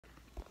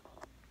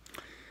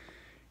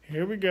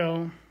Here we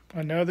go.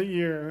 Another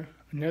year.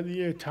 Another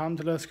year. Tom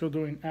Telesco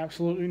doing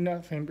absolutely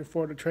nothing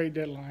before the trade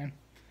deadline.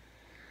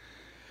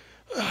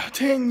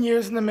 10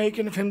 years in the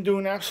making of him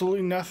doing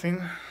absolutely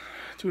nothing.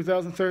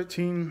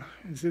 2013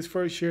 is his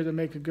first year to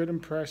make a good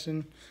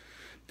impression.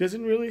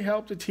 Doesn't really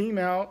help the team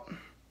out.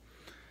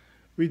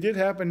 We did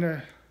happen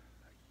to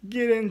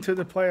get into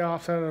the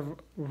playoffs out of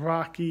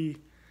rocky,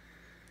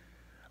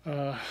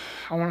 I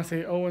want to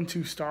say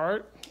 0-2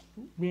 start,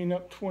 being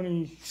up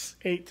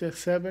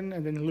 28-7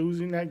 and then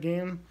losing that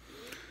game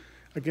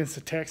against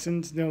the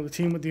Texans. You know, the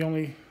team with the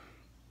only,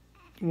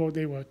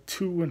 they were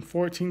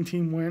 2-14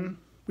 team win.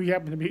 We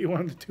happened to be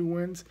one of the two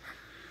wins.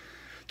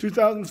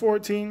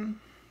 2014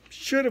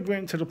 should have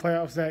went to the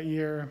playoffs that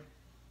year.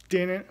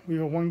 Didn't. We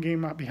were one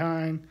game out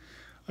behind.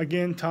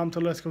 Again, Tom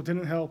Telesco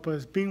didn't help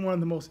us. Being one of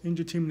the most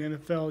injured teams in the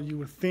NFL, you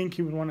would think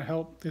he would want to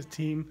help this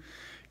team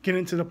get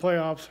into the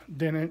playoffs.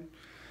 Didn't.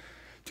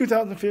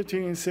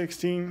 2015 and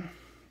 16,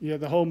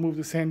 the whole move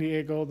to San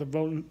Diego, the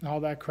vote and all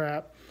that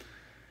crap.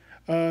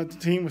 The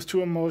team was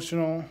too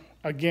emotional.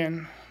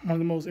 Again, one of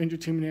the most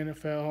injured teams in the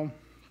NFL.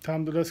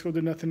 Tom Telesco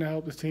did nothing to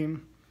help this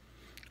team.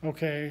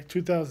 Okay,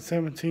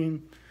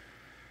 2017,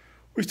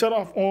 we start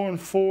off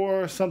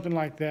 0-4, something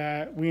like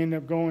that. We end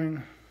up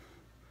going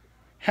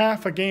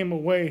half a game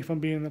away from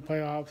being in the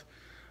playoffs.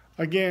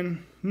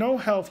 Again, no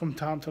help from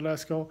Tom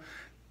Telesco.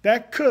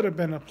 That could have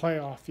been a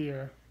playoff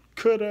year.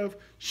 Could have,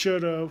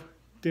 should have,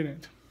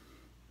 didn't.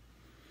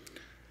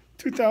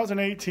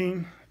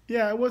 2018,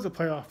 it was a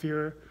playoff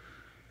year.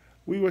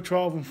 We were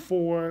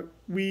 12-4.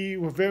 We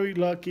were very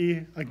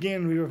lucky.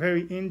 Again, we were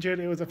very injured.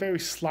 It was a very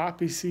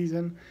sloppy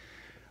season.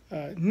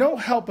 No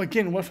help,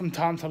 again, went from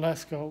Tom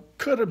Telesco.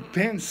 Could have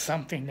been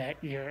something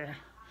that year.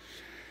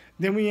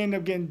 Then we end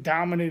up getting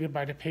dominated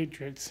by the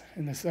Patriots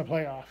in the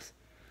playoffs.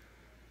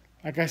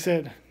 Like I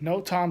said,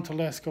 no Tom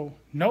Telesco,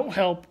 no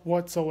help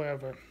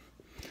whatsoever.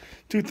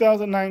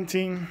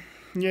 2019,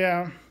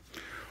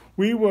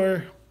 we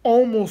were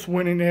almost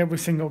winning every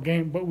single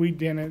game, but we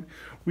didn't.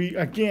 We,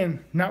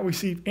 again, not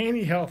received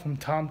any help from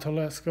Tom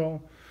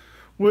Telesco,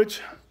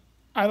 which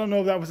I don't know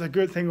if that was a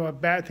good thing or a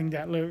bad thing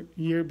that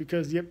year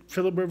because,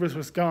 Phillip Rivers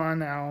was gone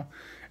now,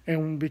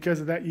 and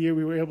because of that year,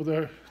 we were able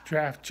to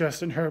draft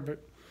Justin Herbert.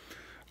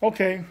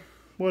 Okay,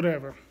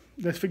 whatever.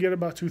 Let's forget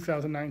about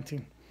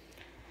 2019.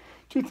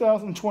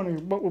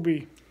 2020, what will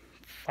be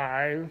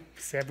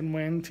 5-7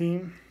 win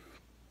team?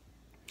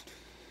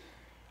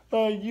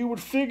 You would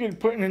figure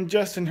putting in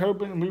Justin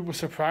Herbert, and we were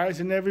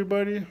surprising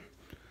everybody.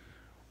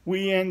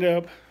 We end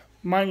up,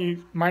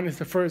 minus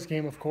the first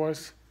game, of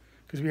course,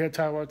 because we had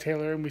Tyrod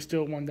Taylor, and we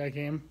still won that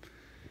game.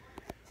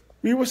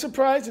 We were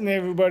surprising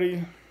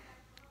everybody,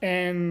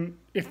 and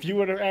if you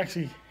would have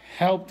actually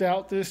helped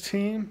out this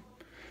team,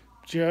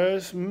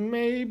 just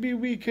maybe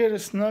we could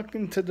have snuck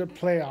into the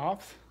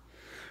playoffs.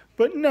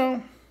 But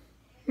no,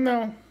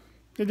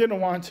 they didn't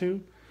want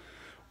to.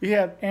 We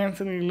had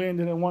Anthony Lynn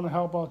didn't want to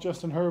help out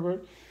Justin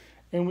Herbert,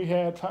 and we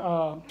had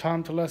Tom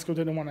Telesco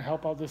didn't want to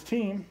help out this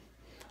team.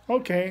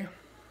 Okay,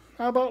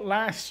 how about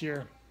last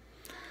year?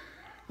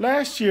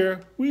 Last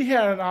year, we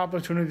had an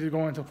opportunity to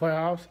go into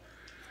playoffs.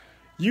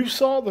 You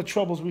saw the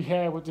troubles we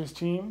had with this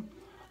team.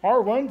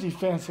 Our run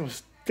defense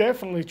was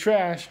definitely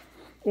trash.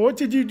 What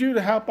did you do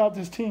to help out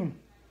this team?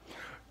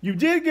 You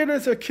did get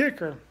us a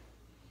kicker.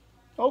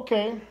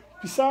 Okay,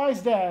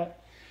 besides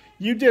that,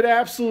 you did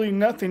absolutely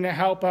nothing to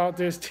help out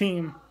this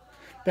team,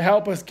 to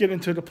help us get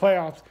into the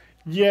playoffs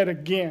yet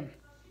again.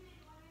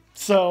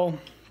 So,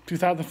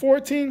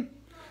 2014,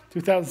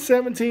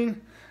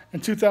 2017,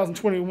 and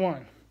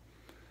 2021.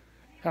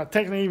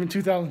 Technically, even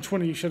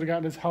 2020, you should have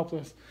gotten this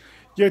helpless.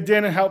 You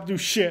didn't help do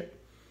shit.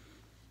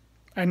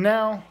 And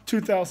now,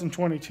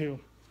 2022.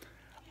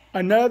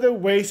 Another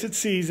wasted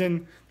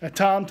season that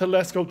Tom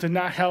Telesco did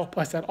not help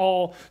us at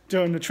all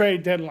during the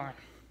trade deadline.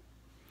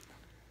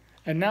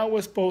 And now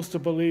we're supposed to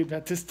believe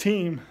that this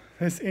team,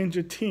 this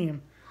injured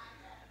team,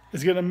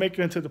 is going to make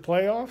it into the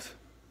playoffs?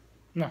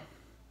 No.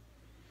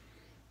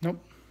 Nope.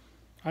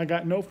 I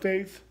got no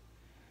faith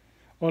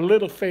or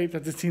little faith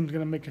that this team's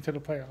going to make it to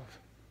the playoffs.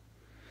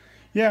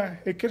 Yeah,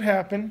 it could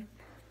happen,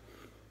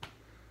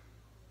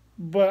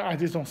 but I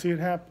just don't see it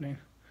happening.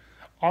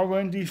 Our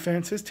run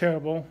defense is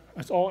terrible.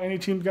 That's all any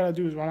team's got to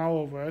do is run all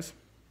over us.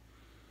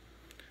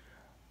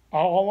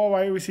 All our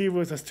wide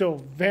receivers are still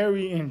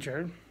very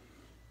injured.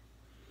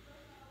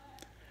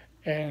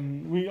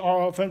 And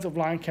our offensive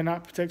line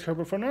cannot protect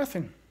Herbert for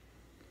nothing.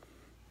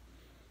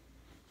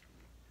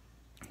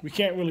 We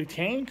can't really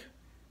tank.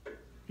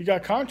 You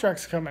got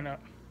contracts coming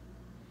up.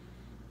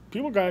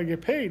 People got to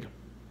get paid.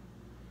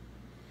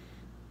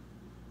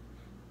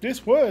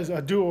 This was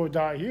a do or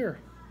die year.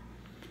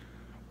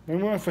 We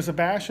went for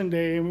Sebastian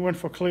Day and we went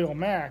for Khalil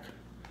Mack.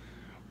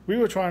 We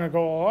were trying to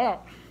go all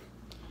out.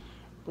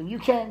 But you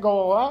can't go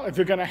all out if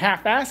you're going to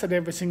half-ass it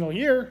every single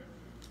year.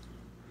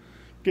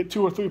 Get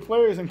 2 or 3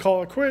 players and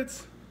call it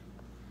quits.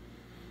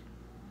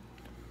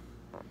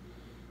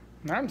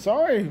 I'm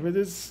sorry, but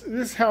this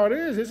is how it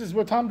is. This is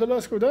what Tom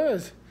Telesco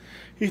does.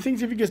 He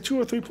thinks if he gets 2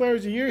 or 3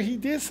 players a year, he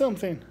did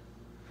something.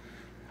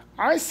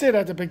 I said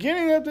at the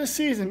beginning of this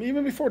season,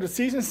 even before the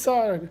season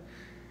started,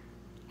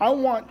 I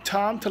want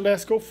Tom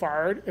Telesco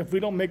fired if we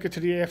don't make it to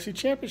the AFC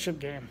Championship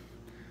game.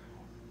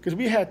 Because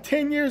we had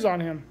 10 years on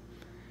him,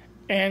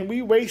 and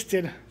we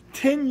wasted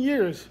 10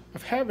 years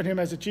of having him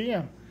as a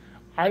GM.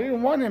 I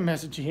didn't want him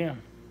as a GM.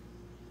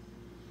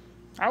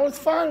 I was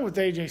fine with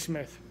A.J.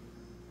 Smith.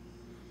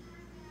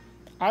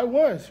 I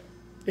was.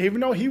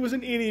 Even though he was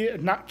an idiot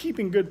at not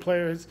keeping good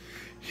players,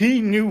 he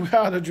knew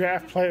how to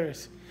draft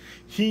players.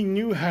 He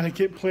knew how to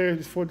get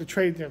players for the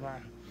trade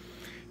deadline.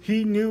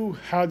 He knew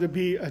how to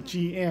be a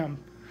GM,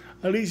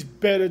 at least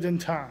better than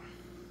Tom.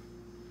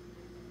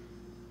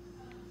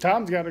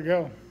 Tom's got to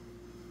go.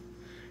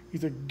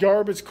 He's a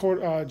garbage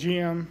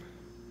GM,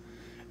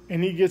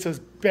 and he gets us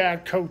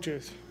bad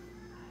coaches.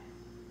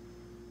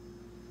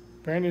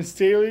 Brandon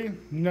Staley,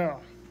 no.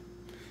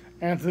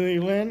 Anthony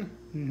Lynn,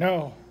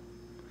 no.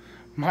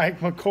 Mike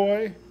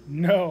McCoy,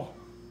 no.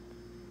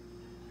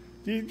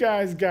 These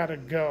guys got to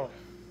go.